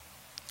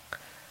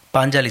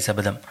பாஞ்சாலி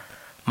சபதம்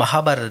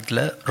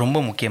மகாபாரதத்தில் ரொம்ப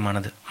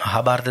முக்கியமானது.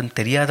 மகாபாரதம்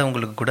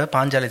தெரியாதவங்களுக்கு கூட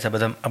பாஞ்சாலி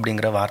சபதம்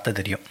அப்படிங்கிற வார்த்தை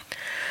தெரியும்.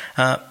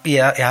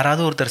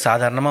 யாராவது ஒருத்தர்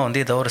சாதாரணமாக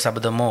வந்து ஏதோ ஒரு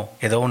சபதமோ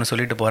ஏதோ ஒன்று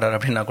சொல்லிட்டு போகிறார்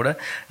அப்படின்னா கூட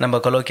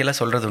நம்ம கொலோக்கியெல்லாம்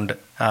சொல்கிறது உண்டு,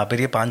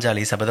 பெரிய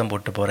பாஞ்சாலி சபதம்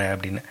போட்டு போகிறேன்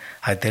அப்படின்னு.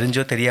 அது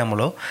தெரிஞ்சோ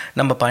தெரியாமலோ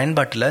நம்ம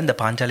பயன்பாட்டில் இந்த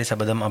பாஞ்சாலி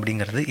சபதம்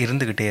அப்படிங்கிறது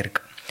இருந்துக்கிட்டே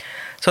இருக்குது.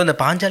 ஸோ இந்த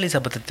பாஞ்சாலி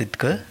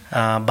சபதத்திற்கு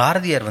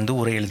பாரதியார் வந்து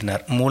உரை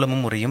எழுதினார்.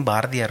 மூலமும் உரையும்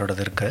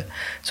பாரதியாரோடது இருக்குது.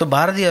 ஸோ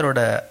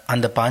பாரதியாரோட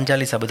அந்த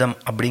பாஞ்சாலி சபதம்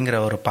அப்படிங்கிற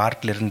ஒரு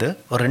பார்ட்லேருந்து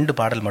ஒரு 2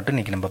 பாடல் மட்டும்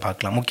இன்றைக்கி நம்ம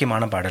பார்க்கலாம்.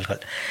 முக்கியமான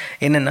பாடல்கள்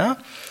என்னென்னா,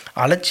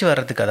 அழைச்சி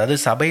வர்றதுக்கு, அதாவது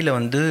சபையில்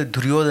வந்து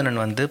துரியோதனன்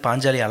வந்து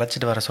பாஞ்சாலி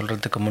அழைச்சிட்டு வர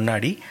சொல்கிறதுக்கு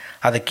முன்னாடி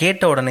அதை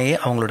கேட்ட உடனேயே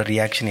அவங்களோட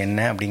ரியாக்ஷன்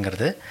என்ன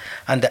அப்படிங்கிறது,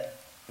 அந்த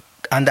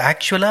அந்த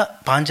ஆக்சுவலாக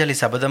பாஞ்சாலி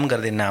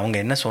சபதம்ங்கிறது என்ன, அவங்க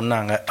என்ன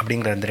சொன்னாங்க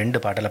அப்படிங்கிற அந்த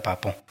 2 பாடலை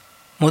பார்ப்போம்.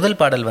 முதல்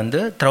பாடல் வந்து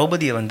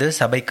திரௌபதியை வந்து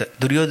சபைக்கு,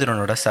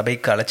 துரியோதனனோட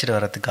சபைக்கு அழைச்சிட்டு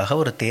வர்றதுக்காக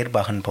ஒரு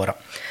தேர்பாகன் போகிறான்.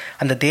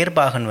 அந்த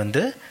தேர்பாகன்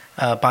வந்து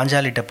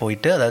பாஞ்சாலிகிட்ட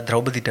போயிட்டு, அதாவது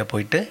திரௌபதிகிட்ட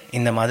போயிட்டு,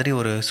 இந்த மாதிரி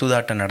ஒரு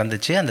சூதாட்டம்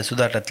நடந்துச்சு, அந்த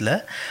சூதாட்டத்தில்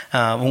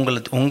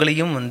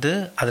உங்களையும் வந்து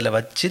அதில்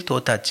வச்சு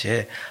தோத்தாச்சு,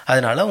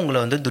 அதனால்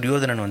உங்களை வந்து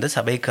துரியோதனன் வந்து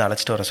சபைக்கு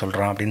அழைச்சிட்டு வர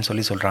சொல்கிறான் அப்படின்னு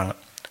சொல்கிறாங்க.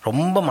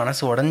 ரொம்ப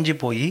மனசு உடஞ்சி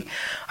போய்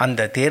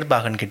அந்த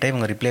தேர்பாகன்கிட்ட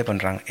இவங்க ரிப்ளை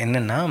பண்ணுறாங்க.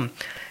 என்னென்னா,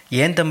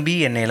 ஏன் தம்பி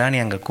என்னையெல்லாம்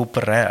நீ அங்கே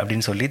கூப்பிட்ற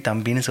அப்படின்னு சொல்லி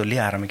தம்பின்னு சொல்லி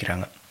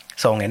ஆரம்பிக்கிறாங்க.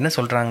 ஸோ அவங்க என்ன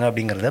சொல்கிறாங்க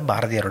அப்படிங்கிறத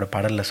பாரதியாரோட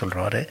பாடலில்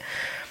சொல்கிறாரு.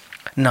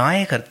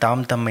 நாயகர்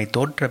தாம் தம்மை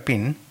தோற்ற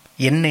பின்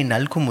என்னை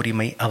நல்கும்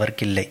உரிமை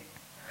அவர்க்கில்லை.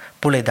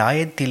 புலை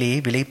தாயத்திலே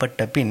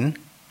விலைப்பட்ட பின்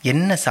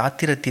என்ன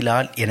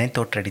சாத்திரத்திலால் என்னை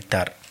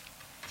தோற்றடித்தார்.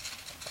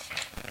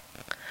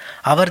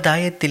 அவர்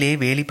தாயத்திலே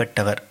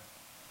வேலிப்பட்டவர்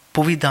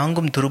புவி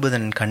தாங்கும்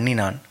துருபதன்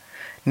கண்ணினான்.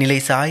 நிலை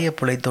சாய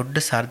புலை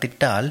தொட்டு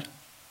சார்த்திட்டால்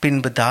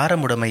பின்பு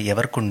தாரமுடைமை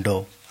எவர்க்குண்டோ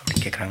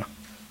அப்படின்னு கேட்குறாங்க.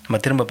 நம்ம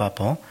திரும்ப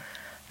பார்ப்போம்.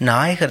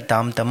 நாயகர்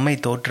தாம் தம்மை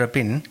தோற்ற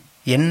பின்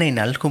என்னை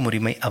நல்கும்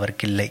உரிமை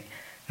அவர்க்கில்லை.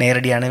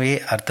 நேரடியானவே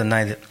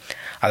அர்த்தம்தான் இது.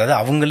 அதாவது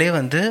அவங்களே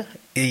வந்து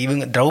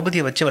இவங்க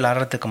திரௌபதியை வச்சு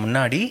விளாட்றதுக்கு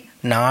முன்னாடி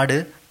நாடு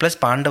ப்ளஸ்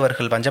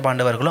பாண்டவர்கள்,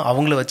 பஞ்சபாண்டவர்களும்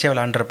அவங்கள வச்சே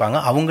விளாண்டுருப்பாங்க.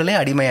 அவங்களே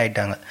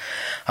அடிமையாயிட்டாங்க.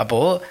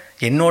 அப்போது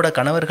என்னோட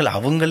கணவர்கள்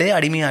அவங்களே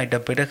அடிமையாயிட்ட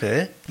பிறகு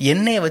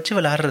என்னையை வச்சு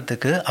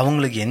விளாட்றதுக்கு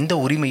அவங்களுக்கு எந்த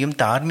உரிமையும்,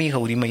 தார்மீக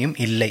உரிமையும்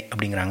இல்லை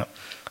அப்படிங்கிறாங்க.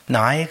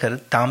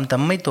 நாயகர் தாம்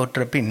தம்மை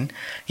தோற்ற பின்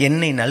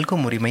என்னை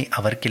நல்கும் உரிமை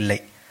அவர்க்கில்லை.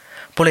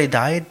 புலை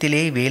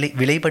தாயத்திலே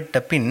விலைப்பட்ட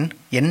பின்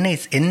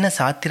என்ன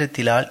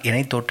சாத்திரத்திலால்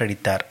என்னை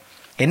தோற்றடித்தார்.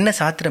 என்ன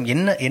சாத்திரம்,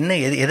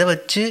 எதை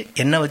வச்சு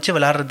என்னை வச்சு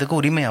விளாட்றதுக்கு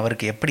உரிமை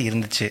அவருக்கு எப்படி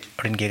இருந்துச்சு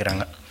அப்படின்னு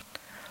கேட்குறாங்க.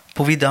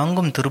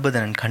 புவிதாங்கும்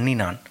துருபதன்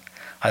கண்ணினான்,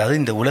 அதாவது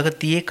இந்த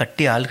உலகத்தையே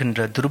கட்டி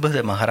ஆள்கின்ற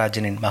துருபத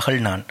மகாராஜனின் மகள்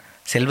நான்,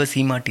 செல்வ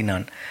சீமாட்டி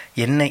நான்,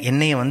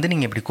 என்னையை வந்து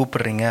நீங்கள் இப்படி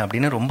கூப்பிடுறீங்க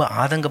அப்படின்னு ரொம்ப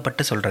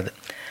ஆதங்கப்பட்டு சொல்கிறது.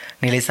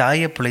 நிலை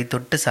சாய புலை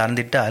தொட்டு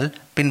சார்ந்திட்டால்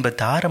பின்பு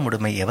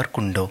தாரமுடைமை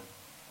எவர்க்குண்டோ.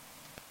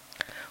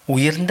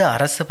 உயர்ந்த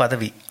அரச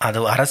பதவி, அது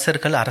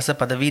அரசர்கள், அரச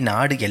பதவி,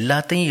 நாடு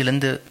எல்லாத்தையும்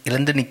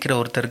இழந்து நிற்கிற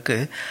ஒருத்தருக்கு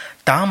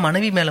தான்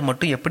மனைவி மேலே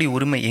மட்டும் எப்படி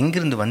உரிமை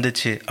எங்கிருந்து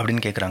வந்துச்சு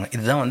அப்படின்னு கேட்குறாங்க.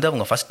 இதுதான் வந்து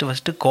அவங்க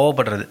ஃபஸ்ட்டு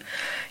கோவப்படுறது.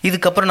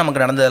 இதுக்கப்புறம்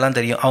நமக்கு நடந்ததெல்லாம்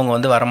தெரியும். அவங்க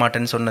வந்து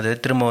வரமாட்டேன்னு சொன்னது,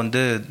 திரும்ப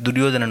வந்து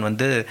துரியோதனன்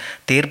வந்து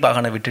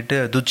தேர்பாகனை விட்டுட்டு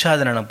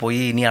துச்சாதனனை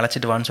போய் நீ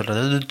அழைச்சிட்டு வான்னு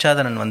சொல்கிறது,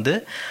 துச்சாதனன் வந்து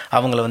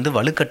அவங்கள வந்து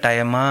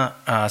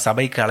வலுக்கட்டாயமாக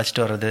சபைக்கு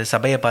அழைச்சிட்டு வர்றது,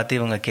 சபையை பார்த்து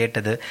இவங்க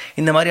கேட்டது,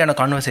 இந்த மாதிரியான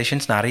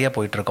கான்வர்சேஷன்ஸ் நிறையா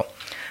போயிட்டுருக்கோம்.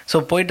 ஸோ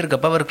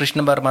போயிட்டுருக்கப்போ அவர்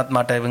கிருஷ்ண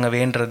பரமாத்மாட்ட இவங்க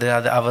வேண்டுறது,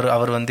 அது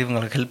அவர் வந்து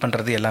இவங்களுக்கு ஹெல்ப்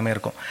பண்ணுறது எல்லாமே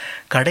இருக்கும்.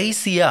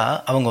 கடைசியாக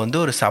அவங்க வந்து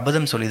ஒரு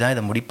சபதம் சொல்லி தான்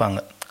இதை முடிப்பாங்க.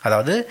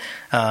 அதாவது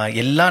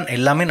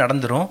எல்லாமே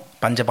நடந்துடும்,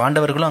 பஞ்ச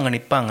பாண்டவர்களும் அங்கே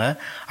நிற்பாங்க,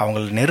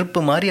 அவங்கள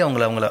நெருப்பு மாதிரி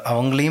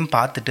அவங்களையும்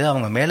பார்த்துட்டு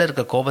அவங்க மேலே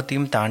இருக்க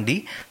கோபத்தையும் தாண்டி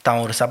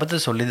தான் ஒரு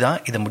சபதத்தை சொல்லி தான்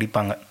இதை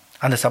முடிப்பாங்க.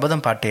 அந்த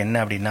சபதம் பாட்டு என்ன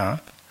அப்படின்னா,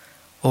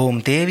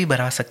 ஓம் தேவி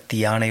பராசக்தி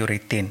யானை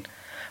உரைத்தேன்,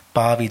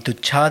 பாவி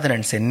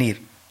துச்சாதனன்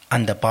செந்நீர்,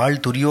 அந்த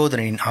பால்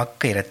துரியோதனின்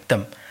ஆக்கை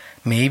இரத்தம்,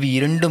 மேவி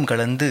இரண்டும்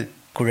கலந்து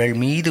குழல்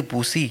மீது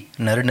பூசி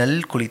நறுநல்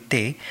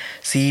குளித்தே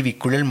சீவி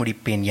குழல்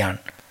முடிப்பேன் யான்,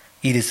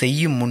 இது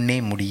செய்யும் முன்னே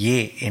முடியே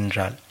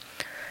என்றாள்.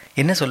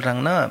 என்ன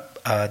சொல்கிறாங்கன்னா,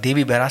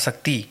 தேவி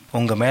பராசக்தி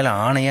உங்கள் மேலே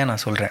ஆணையாக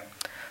நான் சொல்கிறேன்,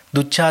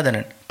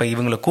 துச்சாதனன் இப்போ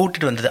இவங்களை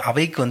கூட்டிகிட்டு வந்தது,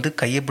 அவைக்கு வந்து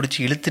கையை பிடிச்சி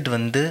இழுத்துட்டு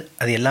வந்து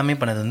அது எல்லாமே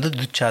பண்ணது வந்து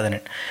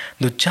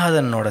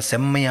துச்சாதனனோட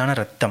செம்மையான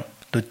ரத்தம்,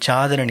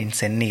 துச்சாதனனின்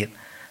செந்நீர்,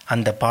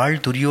 அந்த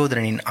பால்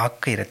துரியோதனனின்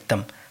ஆக்கை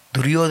ரத்தம்,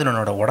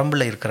 துரியோதனனோட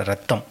உடம்புல இருக்கிற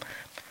ரத்தம்,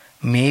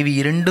 மேவி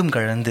இரண்டும்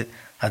கலந்து,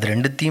 அது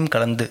ரெண்டுத்தையும்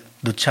கலந்து,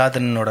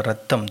 துச்சாதனனோட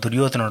ரத்தம்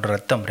துரியோதனோட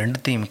ரத்தம்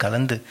ரெண்டுத்தையும்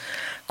கலந்து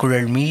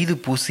குழல் மீது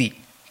பூசி,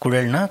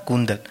 குழல்னா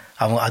கூந்தல்,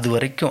 அது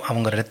வரைக்கும்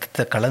அவங்க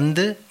ரத்தத்தை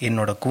கலந்து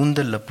என்னோட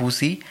கூந்தலில்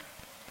பூசி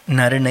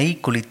நறுநை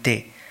குளித்தே,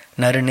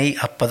 நறுநெய்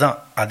அப்போ தான்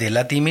அது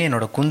எல்லாத்தையுமே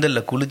என்னோட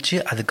கூந்தலில் குளித்து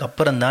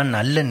அதுக்கப்புறம்தான்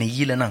நல்ல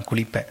நெய்யில் நான்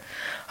குளிப்பேன்,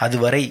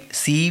 அதுவரை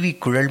சீவி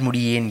குழல்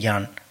முடியேன்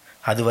யான்,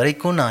 அது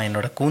வரைக்கும் நான்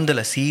என்னோடய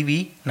கூந்தலை சீவி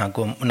நான்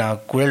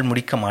குழல்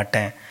முடிக்க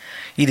மாட்டேன்,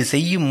 இது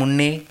செய்யும்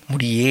முன்னே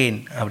முடியேன்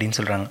அப்படின்னு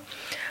சொல்கிறாங்க.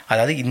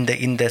 அதாவது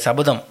இந்த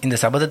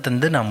சபதத்தை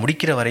வந்து நான்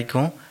முடிக்கிற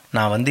வரைக்கும்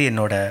நான் வந்து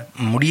என்னோட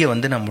முடியை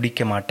வந்து நான்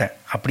முடிக்க மாட்டேன்,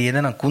 அப்படியே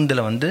தான் நான்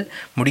கூந்தலை வந்து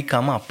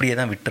முடிக்காமல் அப்படியே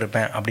தான்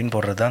விட்டுருப்பேன் அப்படின்னு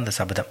போடுறது தான் அந்த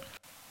சபதம்.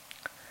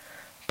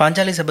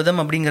 பாஞ்சாலி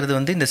சபதம் அப்படிங்கிறது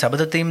வந்து இந்த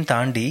சபதத்தையும்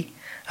தாண்டி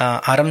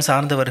அறம்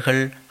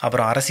சார்ந்தவர்கள்,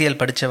 அப்புறம் அரசியல்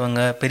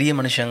படித்தவங்க, பெரிய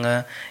மனுஷங்க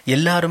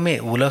எல்லாருமே,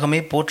 உலகமே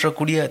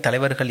போற்றக்கூடிய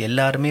தலைவர்கள்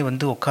எல்லாருமே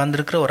வந்து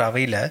உட்கார்ந்துருக்கிற ஒரு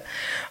அவையில்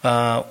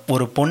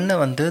ஒரு பொண்ணை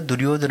வந்து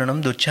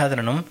துரியோதனனும்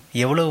துச்சாதனனும்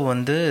எவ்வளவு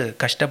வந்து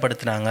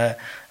கஷ்டப்படுத்தினாங்க,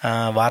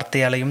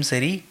 வார்த்தையாலையும்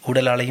சரி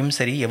உடலாலையும்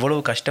சரி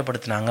எவ்வளவு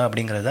கஷ்டப்படுத்தினாங்க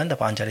அப்படிங்கிறது தான் இந்த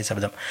பாஞ்சாலி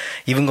சபதம்.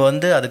 இவங்க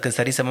வந்து அதுக்கு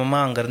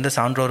சரிசமமாக அங்கேருந்து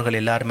சான்றோர்கள்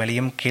எல்லார்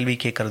மேலேயும் கேள்வி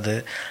கேட்கறது,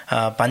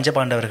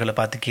 பஞ்சபாண்டவர்களை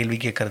பார்த்து கேள்வி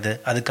கேட்கறது,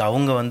 அதுக்கு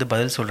அவங்க வந்து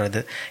பதில்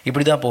சொல்கிறது,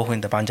 இப்படி தான் போகும்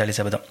இந்த பாஞ்சாலி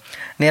சபதம்.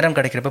 நேரம்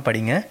கிடைக்கிறப்ப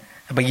படிங்க.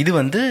 இப்போ இது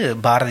வந்து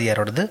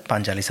பாரதியாரோடது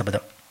பாஞ்சாலி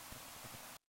சபதம்.